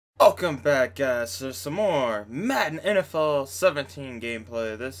Welcome back, guys, to some more Madden NFL 17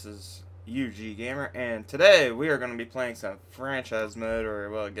 gameplay. This is UG Gamer, and today we are going to be playing some franchise mode,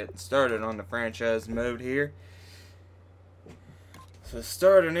 or, well, getting started on the franchise mode here. So to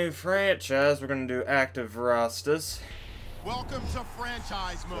start a new franchise, we're going to do active rosters. Welcome to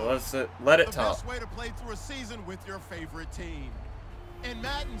franchise mode. So let it talk. The best way to play through a season with your favorite team. In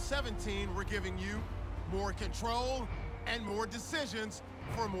Madden 17, we're giving you more control and more decisions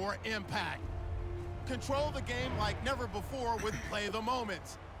for more impact. Control the game like never before with Play the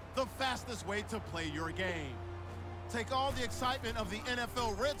Moments, the fastest way to play your game. Take all the excitement of the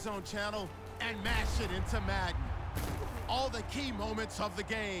NFL Red Zone channel and mash it into Madden. All the key moments of the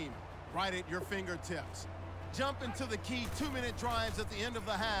game, right at your fingertips. Jump into the key 2-minute drives at the end of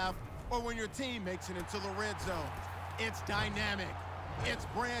the half or when your team makes it into the red zone. It's dynamic, it's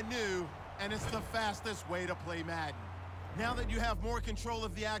brand new, and it's the fastest way to play Madden. Now that you have more control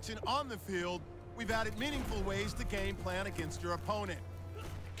of the action on the field, we've added meaningful ways to game plan against your opponent.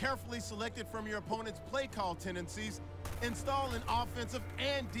 Carefully selected from your opponent's play call tendencies, install an offensive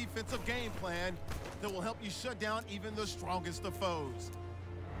and defensive game plan that will help you shut down even the strongest of foes.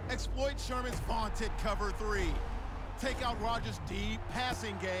 Exploit Sherman's vaunted cover 3. Take out Rodgers' deep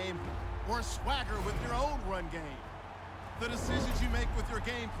passing game or swagger with your own run game. The decisions you make with your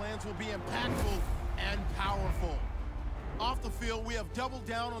game plans will be impactful and powerful. Off the field, we have doubled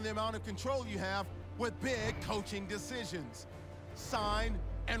down on the amount of control you have with big coaching decisions. Sign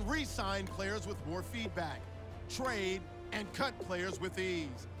and re-sign players with more feedback. Trade and cut players with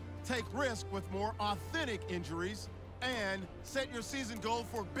ease. Take risk with more authentic injuries. And set your season goal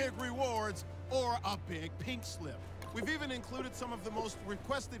for big rewards or a big pink slip. We've even included some of the most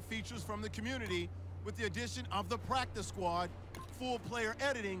requested features from the community with the addition of the practice squad, full player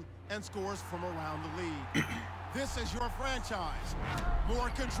editing, and scores from around the league. This is your franchise. More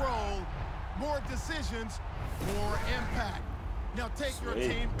control, more decisions, more impact. Now take your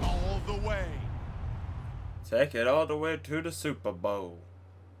team all the way. Take it all the way to the Super Bowl.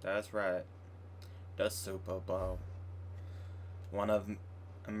 That's right. The Super Bowl. One of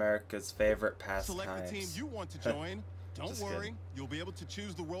America's favorite pastimes. Select the team you want to join. Don't worry, you'll be able to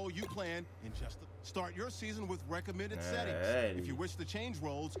choose the role you plan in just start your season with recommended settings. If you wish to change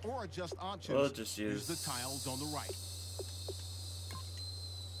roles or adjust options, we'll just use the tiles on the right.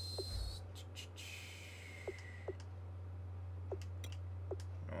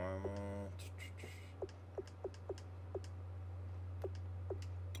 Normal.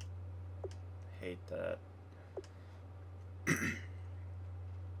 Hate that.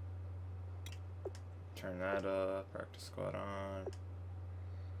 Turn that up. Practice squad on.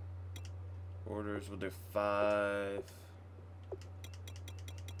 Orders, we'll do 5.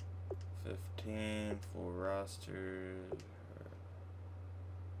 15. Full roster.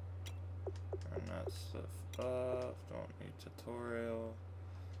 Turn that stuff up. Don't need tutorial.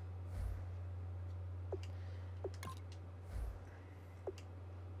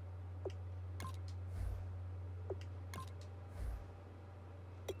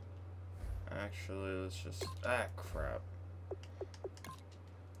 Actually, let's just... Ah, crap.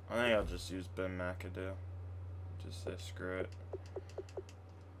 I think I'll just use Ben McAdoo. Just say screw it.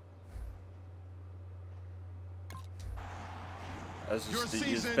 Let's just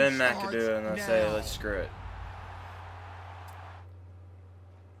use Ben McAdoo and let's say let's screw it.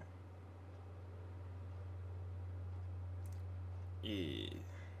 Yeah.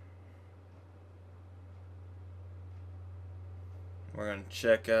 We're gonna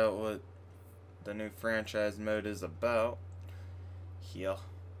check out what the new franchise mode is about. Yeah.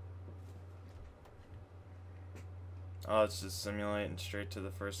 Oh, it's just simulating straight to the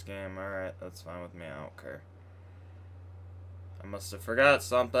first game. Alright, that's fine with me. I don't care. I must have forgot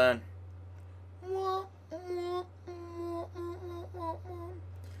something. Oh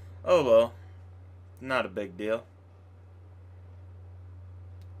well. Not a big deal.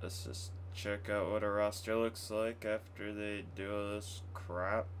 Let's just check out what a roster looks like after they do all this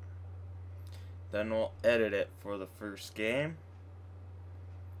crap. Then we'll edit it for the first game.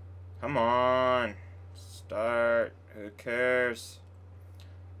 Come on. Start. Who cares?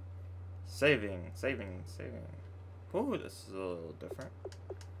 Saving. Ooh, this is a little different.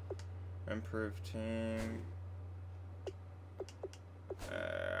 Improved team.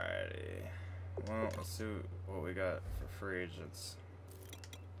 Alrighty. Well, let's see what we got for free agents.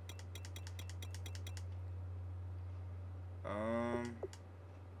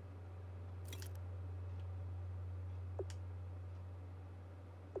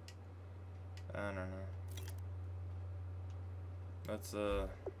 I don't know. Let's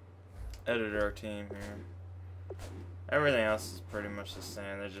edit our team here. Everything else is pretty much the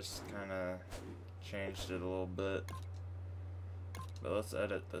same. They just kind of changed it a little bit. But let's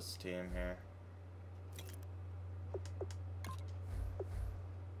edit this team here.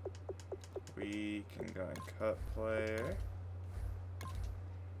 We can go and cut player.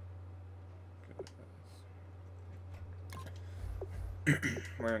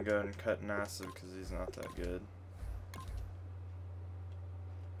 We're gonna go ahead and cut NASA because he's not that good.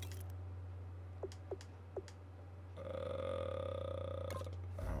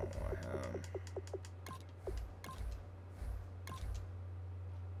 I don't want him.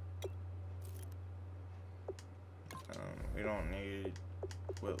 We don't need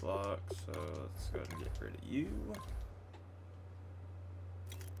Whitlock, so let's go ahead and get rid of you.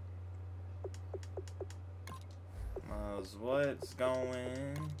 Miles White's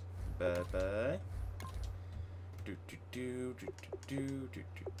going. Bye-bye. Do.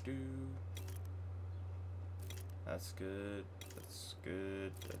 That's good. That's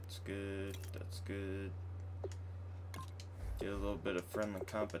good. That's good. That's good. Get a little bit of friendly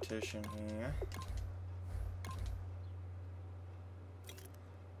competition here.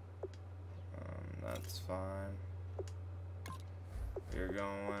 That's fine. You're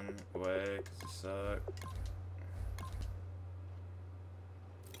going away because you suck.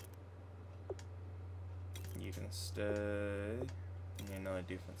 You can stay. You need another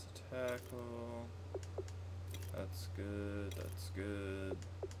defensive tackle. That's good. That's good.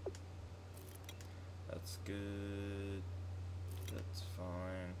 That's good. That's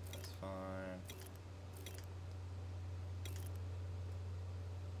fine. That's fine.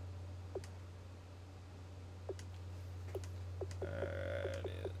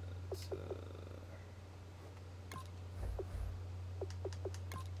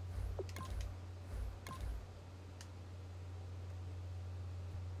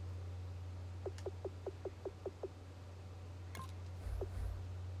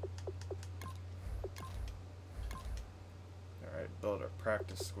 Build our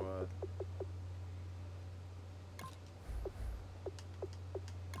practice squad.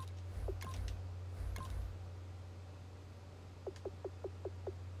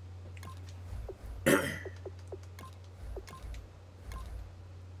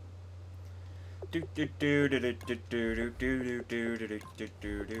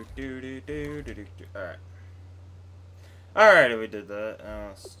 Alright, we did that. Now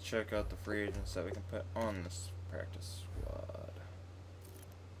let's check out the free agents that we can put on this practice squad.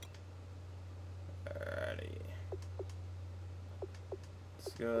 Alrighty.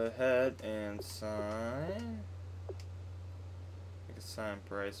 Let's go ahead and sign. We can sign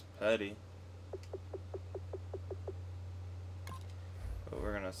Bryce Petty. But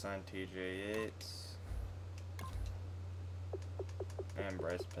we're gonna sign TJ Yates and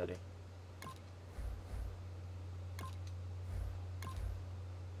Bryce Petty.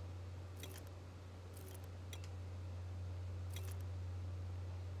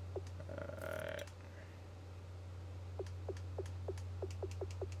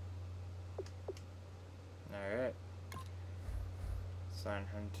 Alright. Sign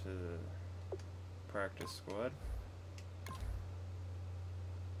him to the practice squad.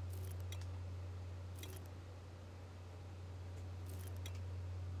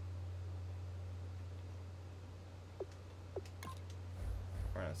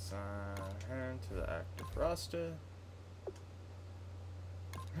 We're gonna sign him to the active roster.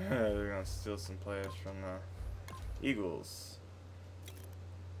 They're gonna steal some players from the Eagles.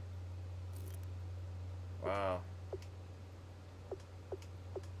 Wow.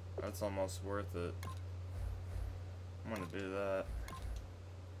 That's almost worth it. I'm gonna do that.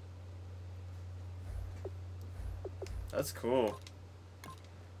 That's cool.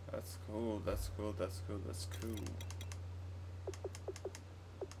 That's cool. That's cool. That's cool. That's cool.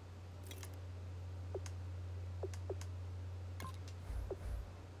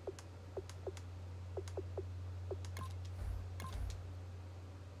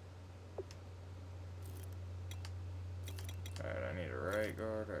 Alright, I need a right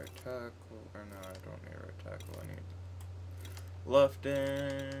guard, right tackle. Or no, I don't need a right tackle. I need left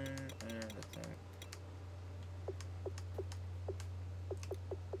end and I think.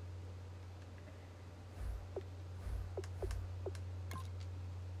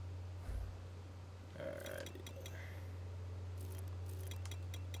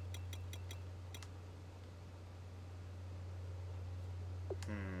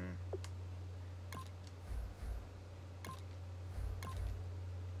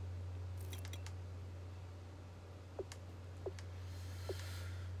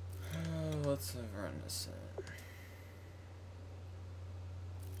 Let's run this in.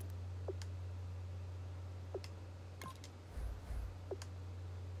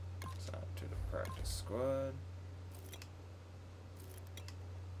 squad.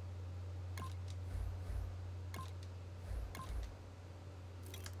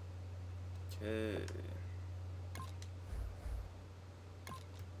 Okay.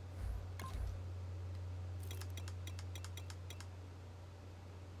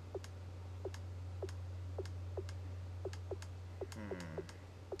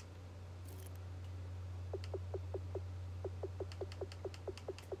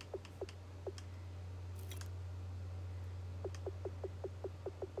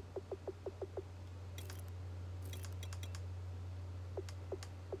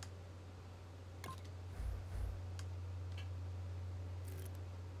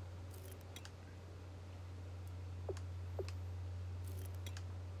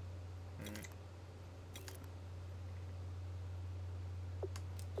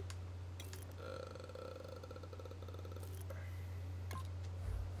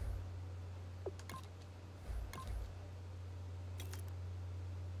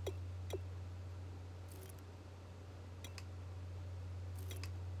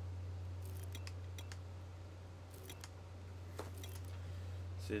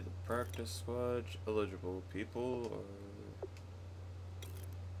 See the practice squad, eligible people, or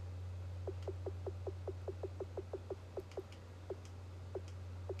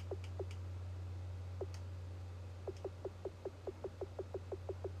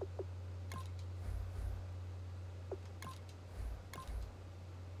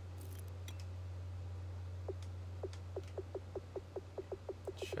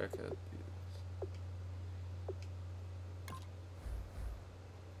check out these.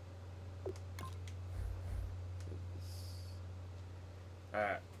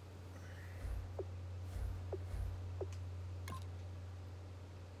 Alright.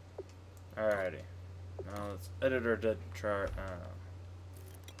 Alrighty. Now let's edit our depth chart. Alright.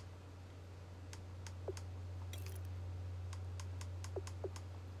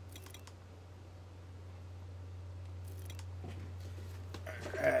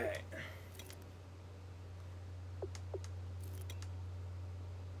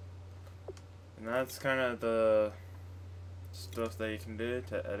 And that's kind of the stuff that you can do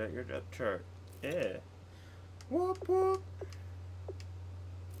to edit your depth chart. Yeah. Whoop whoop.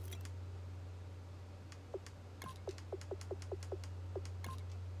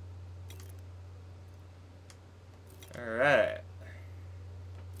 Alright.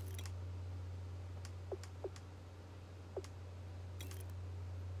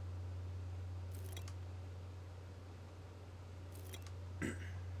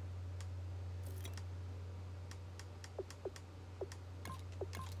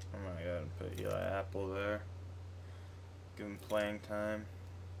 Oh my god, put Eli Apple there. Give him playing time.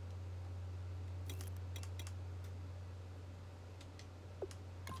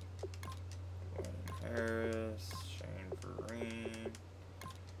 Wayne Harris, Shane Vereen.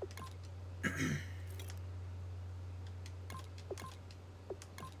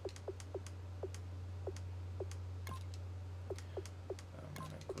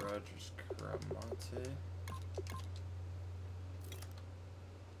 Rogers Caramonte.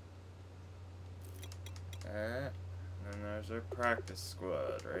 Alright, and then there's our practice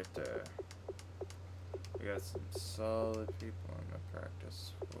squad right there. We got some solid people in the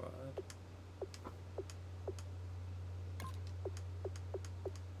practice squad.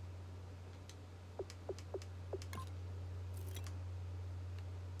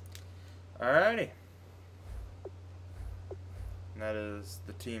 Alrighty. And that is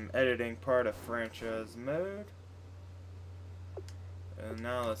the team editing part of franchise mode. And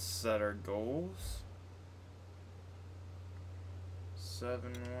now let's set our goals.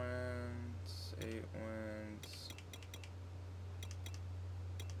 7 wins, 8 wins.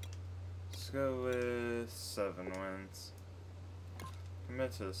 Let's go with 7 wins.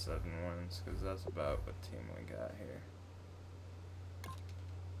 Commit to the 7 wins, because that's about what team we got here.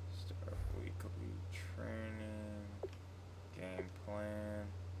 Start weekly training, game plan.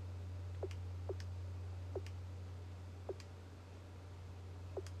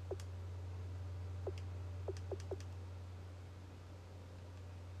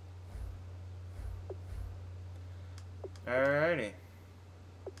 Alrighty.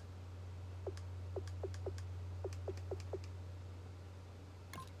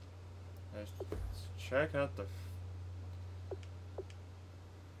 Let's check out the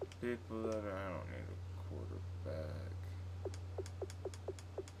people that I don't need a quarterback.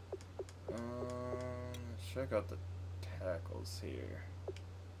 Let's check out the tackles here.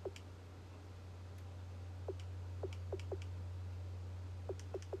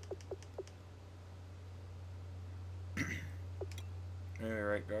 Maybe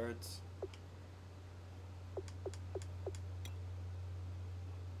right guards.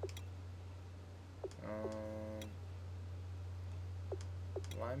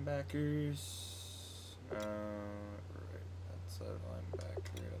 Linebackers. Right outside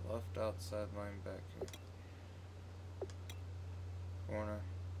linebacker. Left outside linebacker. Corner.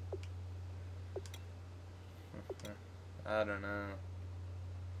 I don't know.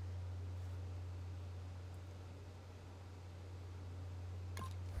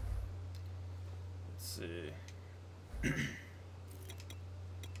 Let's see.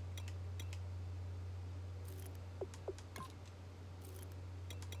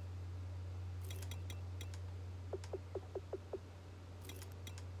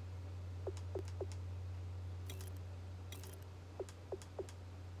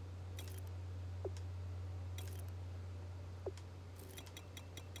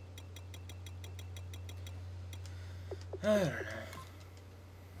 I don't know.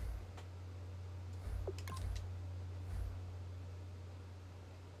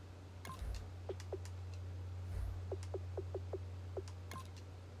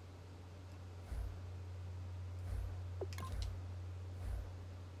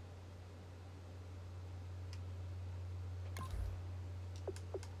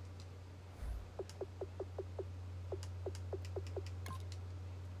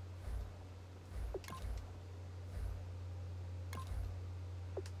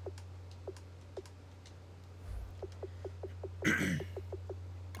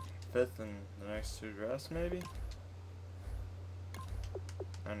 Fifth in the next two drafts, maybe?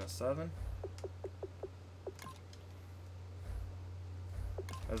 And a 7?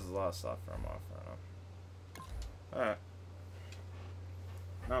 This is a lot of stuff I'm offering up. Alright.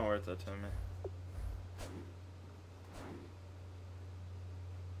 Not worth it to me.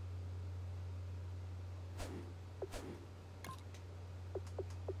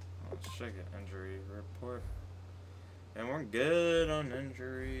 Let's check an injury report. And we're good on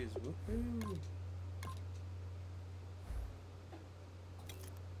injuries. Woohoo!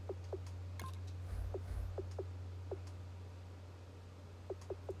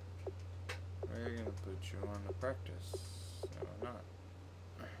 We're gonna put you on the practice. No, we're not.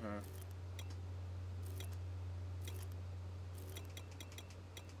 We're gonna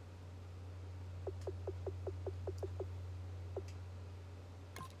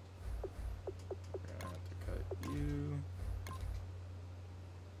have to cut you.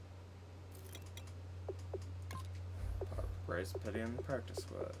 Pop Bryce Petty on the practice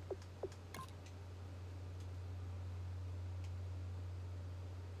squad.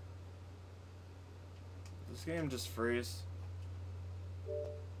 This game just freeze.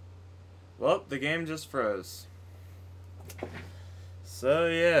 Well, the game just froze. So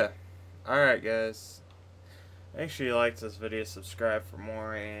yeah. Alright guys. Make sure you like this video, subscribe for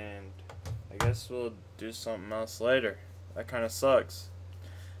more, and I guess we'll do something else later. That kind of sucks.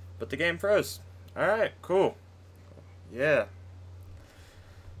 But the game froze. Alright, cool. Yeah.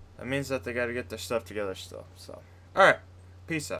 That means that they gotta get their stuff together still. So, alright. Peace out.